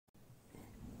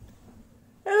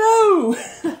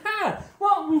Hello!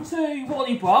 Welcome to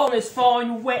Wally Bar on this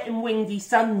fine, wet and windy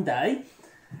Sunday.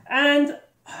 And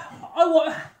I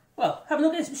want, well, have a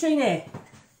look at this machine here.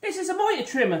 This is a Mitre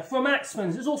Trimmer from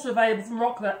Axminster. It's also available from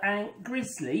Rockler and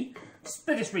Grizzly.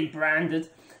 They're just rebranded.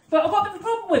 But I've got a bit of a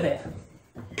problem with it.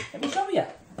 Let me show you.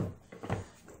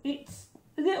 It's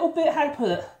a little bit, how to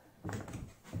put it,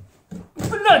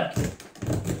 blunt.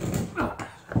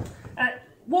 It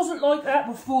wasn't like that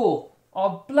before.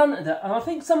 I've blunted it, and I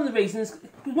think some of the reasons,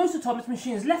 because most of the time this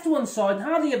machine is left to one side and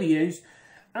hardly ever used,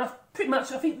 and I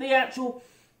think the actual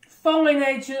fine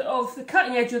edge of the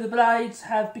cutting edge of the blades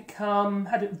have become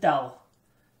a bit dull.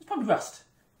 It's probably rust,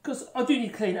 because I do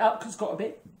need to clean it up because it's got a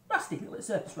bit rusty, a little bit of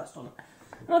surface rust on it.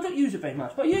 And I don't use it very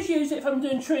much, but I usually use it if I'm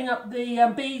doing trimming up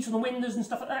the beads on the windows and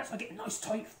stuff like that, so I get a nice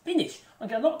tight finish. I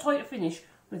get a lot tighter finish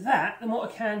with that than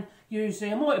what I can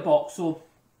using a mitre box or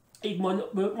even my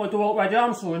DeWalt radio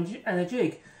arm saw and a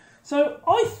jig. So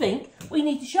I think we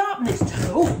need to sharpen this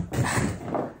tool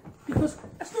because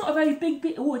that's not a very big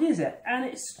bit of wood, is it? And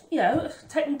it's, you know,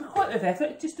 taking quite a bit of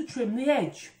effort just to trim the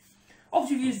edge.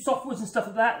 Obviously, if you use softwoods and stuff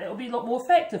like that, it'll be a lot more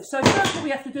effective. So first what we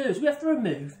have to do is we have to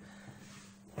remove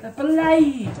the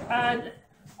blade. And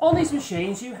on these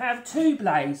machines you have two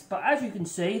blades, but as you can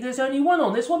see there's only one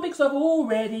on this one because I've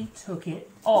already took it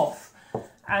off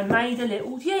and made a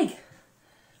little jig.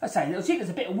 I say a little jig,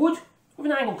 there's a bit of wood with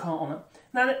an angle cart on it.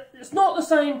 Now it's not the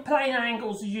same plain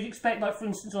angles as you'd expect, like for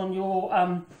instance on your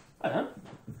I don't know,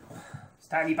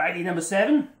 Stanley Bailey number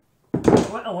 7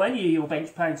 or any of your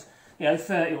bench planes, you know,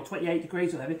 30 or 28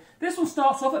 degrees or whatever. This one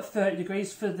starts off at 30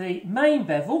 degrees for the main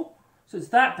bevel, so it's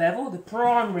that bevel, the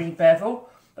primary bevel.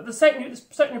 But the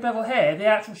secondary bevel here, the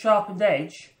actual sharpened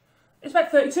edge, it's about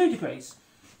 32 degrees.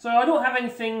 So I don't have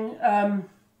anything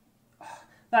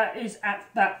that is at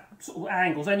that sort of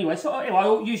angles anyway. So anyway,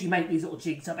 I usually make these little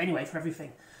jigs up anyway for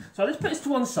everything. So let's put this to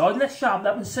one side and let's sharpen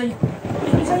up and see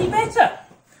if it's any better.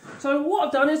 So what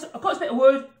I've done is I've got this bit of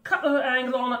wood, cut the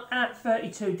angle on it at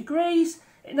 32 degrees.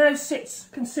 It now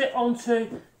can sit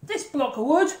onto this block of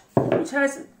wood, which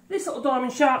has this little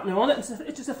diamond sharpener on it. It's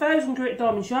just a 1000 grit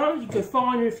diamond sharpener. You can go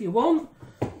finer if you want,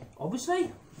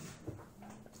 obviously.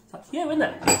 It's up to you, isn't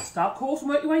it? Start coarse and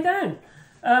work your way down.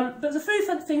 But there's a few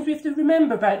things we have to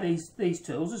remember about these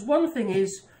tools. There's one thing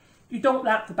is you don't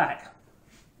lap the back.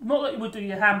 Not like you would do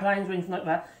your hand planes or anything like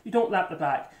that. You don't lap the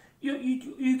back.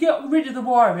 You get rid of the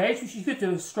wire edge, which you could do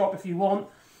with a strop if you want.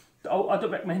 I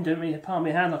don't recommend doing it with the palm of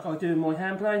your hand like I do in my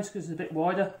hand planes because it's a bit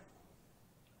wider.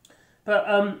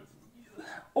 But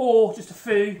or just a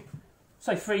few,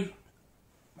 say three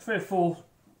or four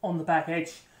on the back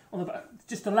edge,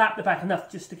 just to lap the back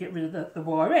enough just to get rid of the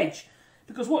wire edge.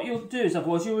 Because what you'll do is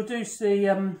otherwise you'll reduce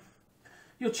the,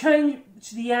 you'll change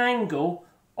the angle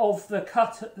of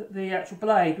the actual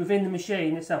blade within the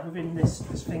machine itself, within this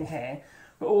thing here,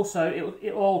 but also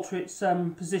it'll alter its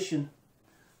position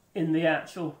in the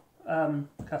actual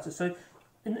cutter. So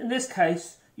in this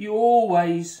case, you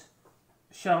always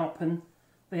sharpen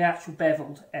the actual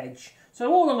beveled edge.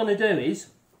 So all I'm going to do is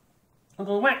I'm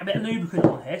going to whack a bit of lubricant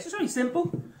on here. So it's really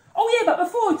simple. Oh yeah, but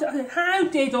before, how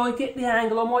did I get the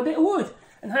angle on my bit of wood?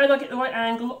 And how did I get the right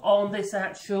angle on this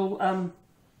actual,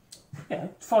 you know,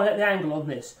 find out the angle on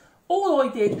this? All I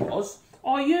did was,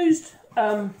 I used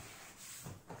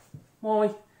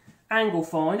my angle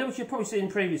finder, which you've probably seen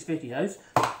in previous videos,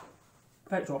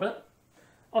 without dropping it.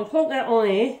 I plonk that on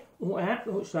here,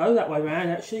 or so, that way around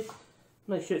actually,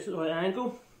 make sure it's at the right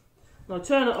angle. And I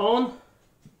turn it on.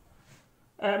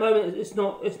 At the moment it's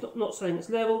not saying it's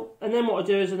level, and then what I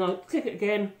do is I click it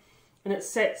again and it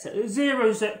sets it. It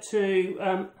zeroes it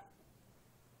to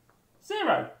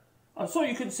 0. I'm sorry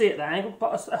you couldn't see it at that angle,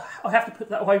 but I have to put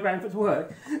that way around for it to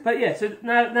work. But yeah, so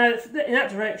now in that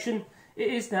direction it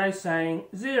is now saying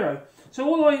 0. So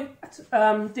all I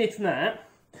did from that,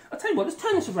 I'll tell you what, let's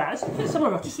turn this around, let's put it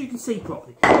somewhere else just so you can see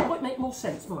properly. It might make more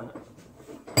sense, mightn't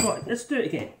it? Right, let's do it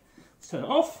again. Let's turn it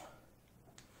off.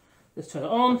 Let's turn it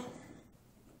on.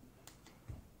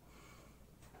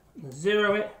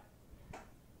 Zero it,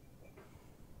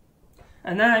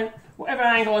 and now whatever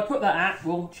angle I put that at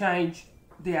will change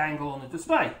the angle on the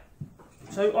display.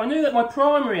 So I knew that my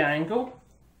primary angle,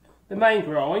 the main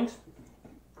grind,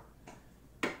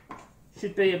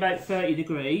 should be about 30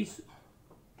 degrees.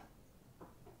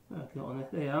 Oh, not on there.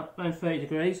 There you are, around 30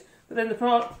 degrees. But then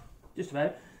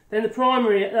then the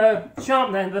primary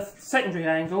sharpened end, the secondary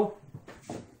angle,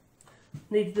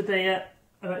 needed to be at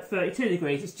about 32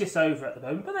 degrees. It's just over at the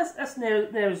moment, but that's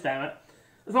narrows down it.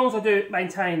 As long as I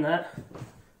maintain that.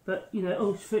 But you know,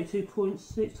 oh,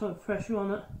 32.6 type of pressure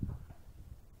on it.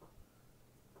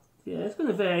 Yeah, it's going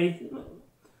to vary.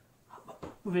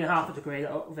 within half a degree.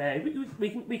 That'll vary.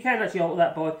 We can actually alter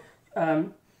that by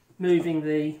moving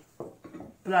the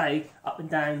blade up and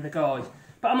down the guide.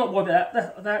 But I'm not worried about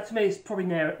that. That to me is probably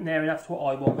near enough to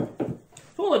what I want.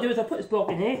 So all I do is I put this block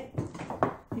in here.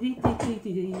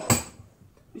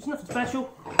 It's nothing special.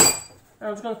 And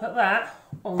I'm just going to put that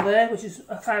on there, which is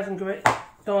a 1000 grit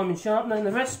diamond sharpener, and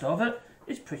the rest of it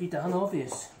is pretty darn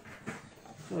obvious.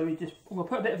 So I'm going to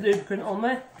put a bit of lubricant on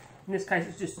there. In this case,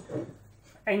 it's just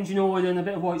engine oil and a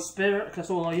bit of white spirit, because that's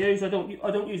all I use. I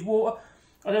don't use water.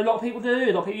 I know a lot of people do.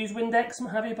 A lot of people use Windex and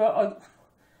what have you, but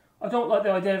I don't like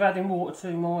the idea of adding water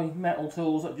to my metal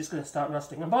tools that are just going to start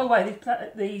rusting. And by the way,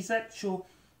 these actual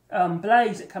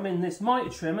blades that come in this Mitre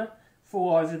Trimmer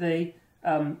for either the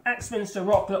Axminster,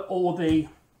 Rockler or the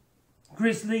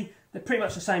Grizzly, they're pretty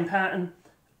much the same pattern,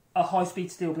 are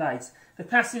high-speed steel blades. The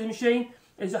capacity of the machine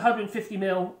is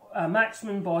 150mm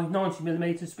maximum by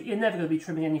 90mm, but you're never going to be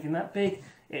trimming anything that big.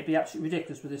 It'd be absolutely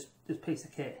ridiculous with this piece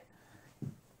of kit.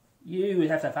 You would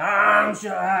have to have arms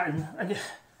and a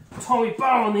Tommy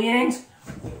bar on the end,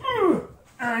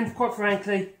 and quite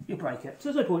frankly, you'll break it.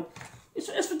 So there's no point.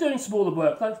 It's for doing smaller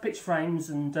work, like picture frames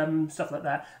and stuff like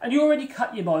that. And you already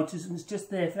cut your mitres, and it's just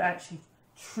there for actually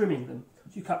trimming them.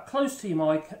 So you cut close to your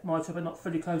mitre, but not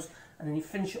fully close, and then you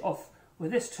finish it off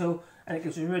with this tool, and it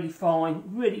gives you a really fine,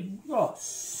 really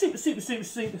super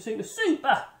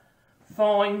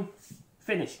fine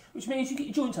finish. Which means you get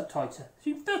your joints up tighter, so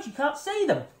you virtually can't see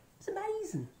them. It's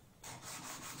amazing.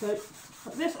 So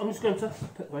like this, I'm just going to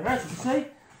put the way around. As you can see,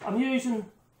 I'm using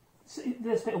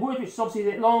this bit of wood, which is obviously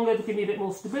a bit longer to give me a bit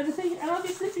more stability, and I'll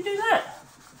just literally do that.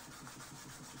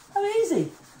 How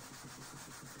easy.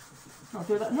 I'll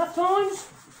do that enough times.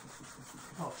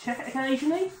 I'll check it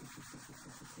occasionally.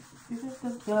 And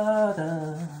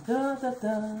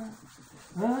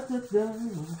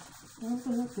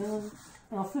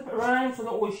I'll flip it around so I'm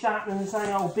not always sharpening the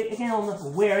same old bit again,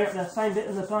 or wearing up the same bit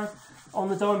of the plane on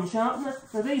the diamond sharpener.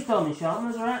 Now these diamond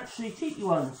sharpeners are actually cheapy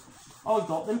ones. I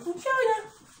got them from China.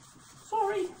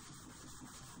 Sorry.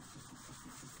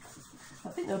 I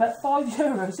think they're about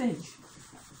 €5 each.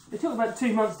 They took about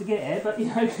 2 months to get here, but you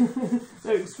know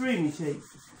they're extremely cheap.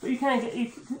 But you can get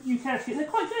they're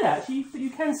quite good actually, but you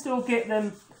can still get them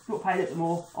if you'll pay a little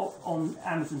more on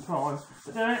Amazon Prime.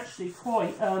 But they're actually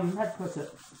quite how to put it?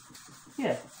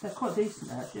 Yeah, they're quite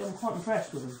decent actually. I'm quite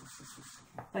impressed with them.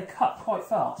 They cut quite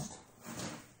fast,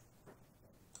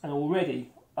 and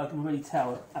already I can really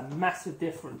tell a massive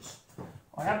difference.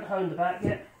 I haven't honed the back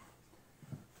yet.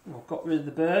 I've got rid of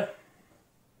the burr.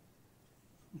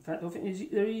 In fact, I don't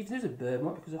think there even is a burr,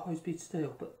 might because of high-speed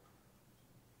steel. But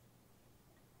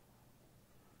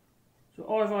so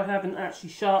either I haven't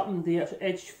actually sharpened the actual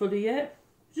edge fully yet,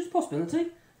 which is a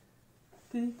possibility.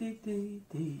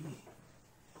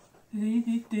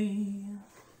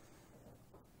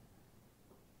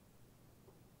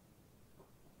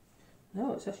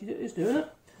 No, it's doing it.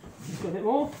 Just got a bit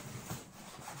more.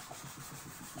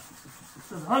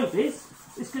 So the hope is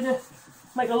it's going to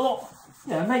make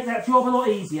make that job a lot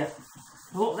easier,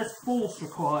 a lot less force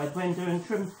required when doing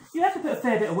trim. You have to put a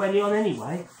fair bit of welly on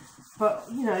anyway, but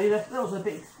you know that was a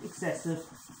bit excessive.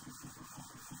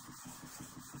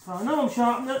 So I know I'm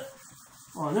sharpening it.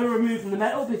 Well, I know I'm removing the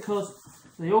metal because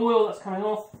the oil that's coming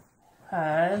off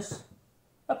has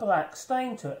a black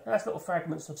stain to it. That's little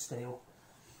fragments of steel.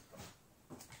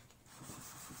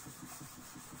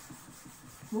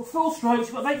 Well, full strokes,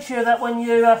 but make sure that when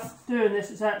you're doing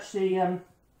this, it's actually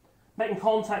making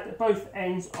contact at both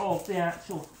ends of the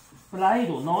actual blade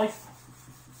or knife.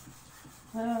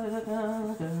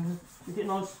 You get a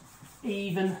nice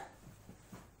even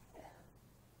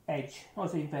edge.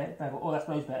 Nice even bevel. Oh, that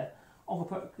smells better. I'm going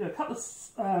to put a couple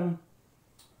of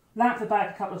lamp the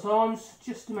back a couple of times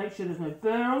just to make sure there's no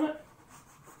burr on it.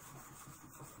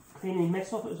 Clean any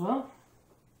mess off it as well.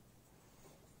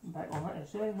 Back on that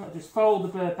edge there. Not just fold the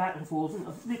burr back and forth, and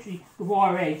literally the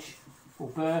wire edge will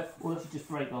burr, or else you just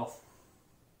break off.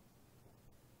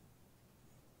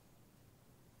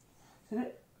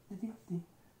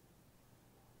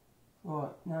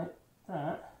 Right, now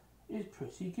that is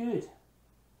pretty good.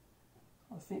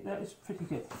 I think that is pretty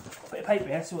good. Bit of paper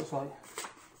here, see what it's like.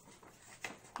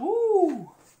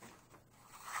 Ooh!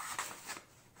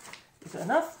 Is that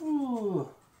enough? Ooh!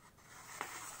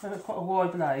 That's quite a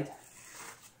wide blade.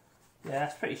 Yeah,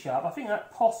 that's pretty sharp. I think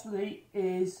that possibly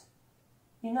is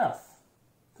enough.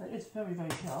 That is very, very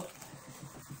sharp.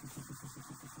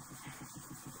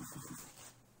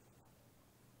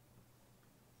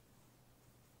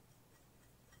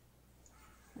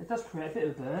 It does create a bit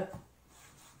of a burr,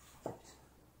 but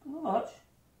not much.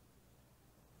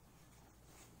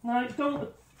 No, don't.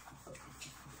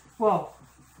 Well,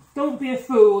 don't be a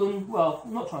fool and, well,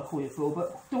 I'm not trying to call you a fool,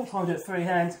 but don't try and do it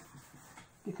freehand,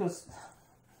 because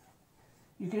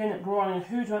you can end up grinding a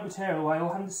huge amount of material away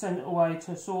or having to send it away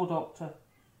to a saw doctor,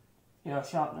 you know, a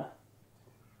sharpener,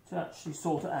 to actually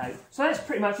sort it out. So that's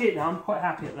pretty much it now. I'm quite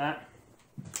happy at that.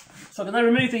 So I'm going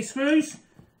to remove these screws.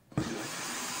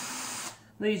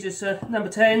 These are number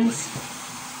 10s,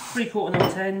 3/4 number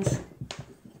 10s.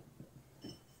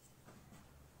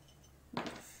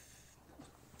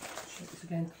 Check this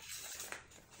again.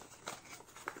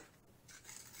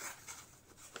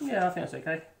 Yeah, I think that's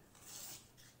okay.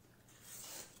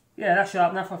 Yeah, that's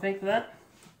sharp enough, I think, for that.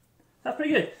 That's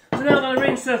pretty good. So now I'm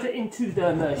going to reinsert it into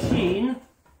the machine.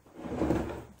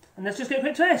 And let's just get a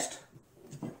quick test.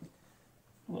 I'm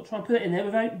going to try and put it in there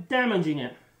without damaging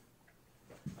it.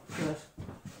 First,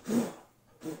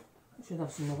 should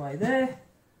have some in the way there.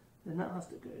 Then that has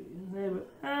to go in there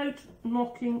without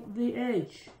knocking the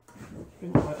edge.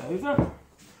 Bring it right over.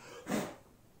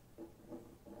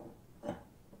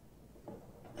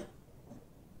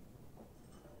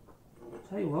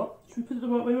 Tell you what, should we put it the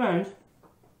right way around?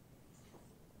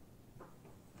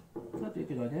 That'd be a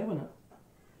good idea, wouldn't it?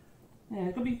 Yeah,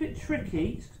 it's got to be a bit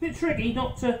tricky. It's a bit tricky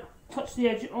not to touch the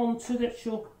edge onto the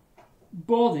actual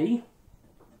body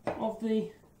of the...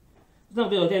 It's not a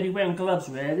good idea to be wearing gloves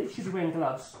really, it should be wearing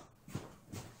gloves.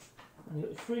 And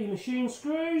you've got 3 machine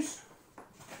screws.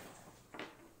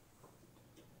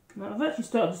 Now I've actually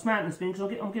started dismantling this thing because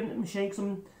I'm giving it a machine because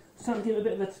I'm starting to give it a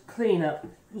bit of a clean up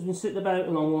because it's been sitting about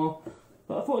a long while.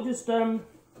 But I thought I'd just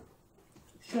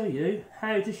show you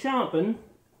how to sharpen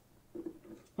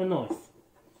a knife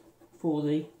for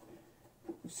the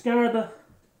Scaraba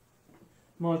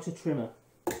Mitre Trimmer.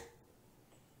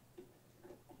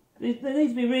 They need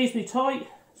to be reasonably tight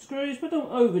screws, but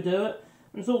don't overdo it.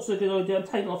 And it's also a good idea, I'm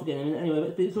taking it off again in a minute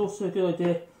anyway, but it's also a good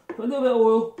idea to put a little bit of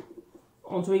oil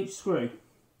onto each screw.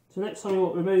 So next time you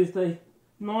want to remove the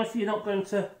knife, you're not going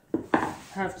to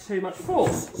have too much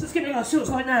force. So let's give it a go, see what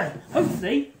it's like now.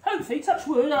 Hopefully, touch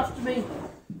wood after me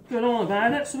going on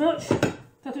about it so much,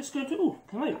 that it's going to, oh,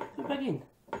 come out, go back in.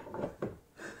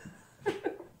 Put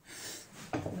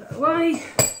that away,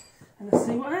 and let's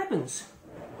see what happens.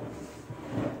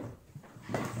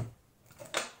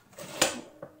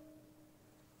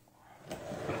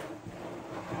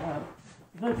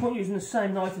 No point using the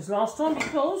same knife as last time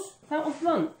because that one's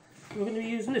blunt. We're going to be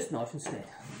using this knife instead,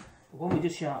 the one we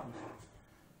just sharpened.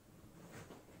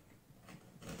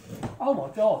 Oh my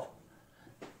god!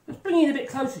 Let's bring you in a bit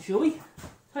closer, shall we?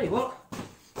 Tell you what,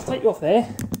 let's take you off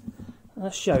there and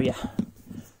let's show you.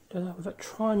 Do that without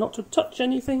trying not to touch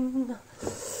anything.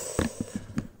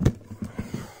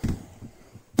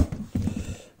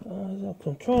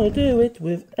 I'm trying to do it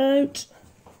without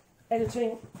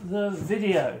editing the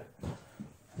video.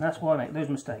 And that's why I make those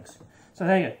mistakes. So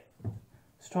there you go.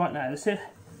 Let's try it now. That's it.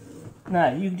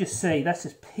 Now you can just see that's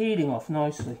just peeling off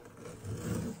nicely.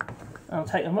 I'll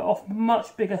take them off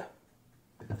much bigger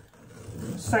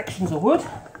sections of wood.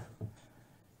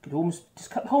 Could almost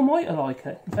just cut the whole mitre like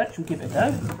it. In fact, we'll give it a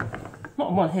go. Not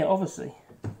on one hit, obviously.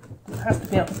 It has to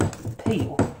be able to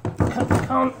peel. You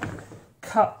can't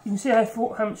cut. You can see how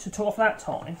much I took off that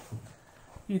time.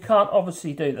 You can't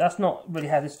obviously do that. That's not really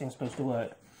how this thing's supposed to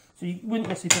work. So you wouldn't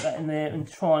necessarily put that in there and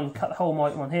try and cut the whole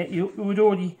mitre on here. You would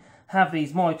already have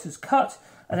these mitres cut,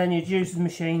 and then you'd use the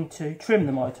machine to trim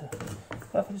the mitre.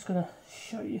 But I'm just going to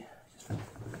show you just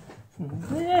from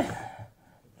there.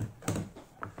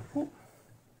 Ooh.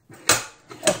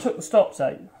 I took the stops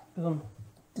out because I'm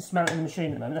dismantling the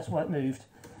machine at the moment. That's why it moved.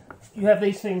 You have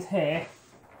these things here,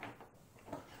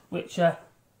 which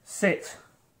sit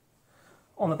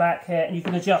on the back here, and you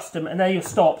can adjust them, and they're your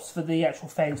stops for the actual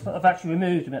fence, but I've actually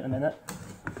removed them at the minute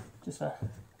just so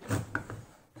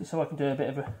I can do a bit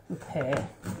of a repair.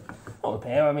 Not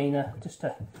repair, I mean just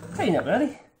to clean up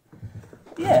really.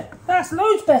 Yeah, that's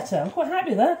loads better. I'm quite happy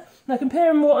with that. Now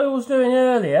comparing what I was doing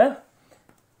earlier,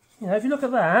 you know, if you look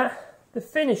at that, the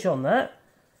finish on that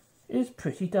is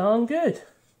pretty darn good.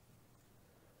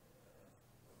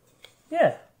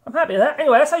 Yeah, I'm happy with that.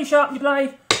 Anyway, that's how you sharpen your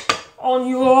blade on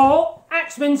your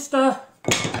Axminster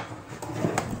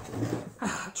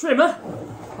trimmer.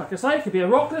 Like I say, it could be a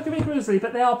Rockler, it could be a Grizzly,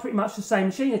 but they are pretty much the same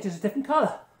machine, it's just a different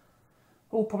colour.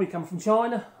 All probably come from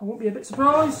China. I wouldn't be a bit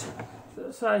surprised.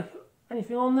 Does it say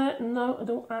anything on there? No, I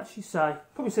don't actually say.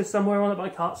 Probably says somewhere on it, but I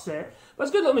can't see it. But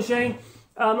it's a good little machine.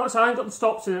 Like I say, I ain't got the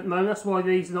stops in it at the moment. That's why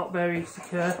these are not very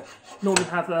secure. Normally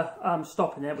have the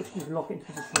stop in there, which you can lock into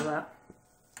position with that.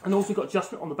 And also got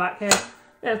adjustment on the back here.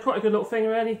 Yeah, it's quite a good little thing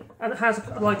already. And it has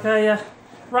like a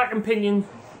rack and pinion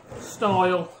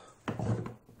style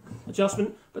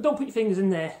adjustment. But don't put your fingers in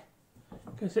there,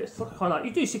 because it's kind of like,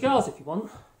 you do cigars if you want.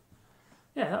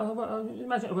 yeah, I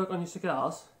imagine it'll work on your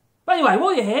cigars. But anyway,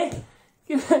 while you're here,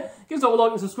 give us all a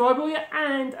like and subscribe, will you?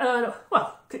 And,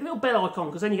 well, click the little bell icon,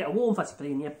 because then you get a warm fuzzy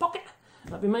feeling in your pocket.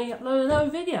 That'll be me uploading another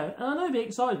video, and I know you'll be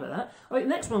excited about that. I think the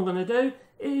next one I'm going to do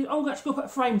is I'm actually going to put a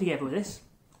frame together with this.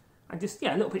 And just,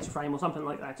 yeah, a little picture frame or something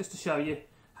like that, just to show you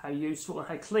how useful and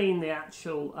how clean the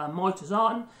actual mitres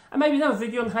are. And maybe another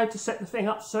video on how to set the thing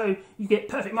up so you get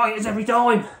perfect mitres every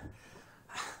time.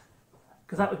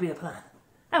 Because that would be the plan.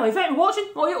 Anyway, thank you for watching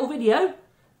my little video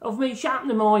of me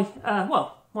sharpening my,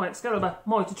 well, my Excalibur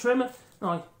Mitre Trimmer.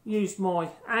 I used my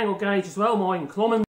angle gauge as well, my Common.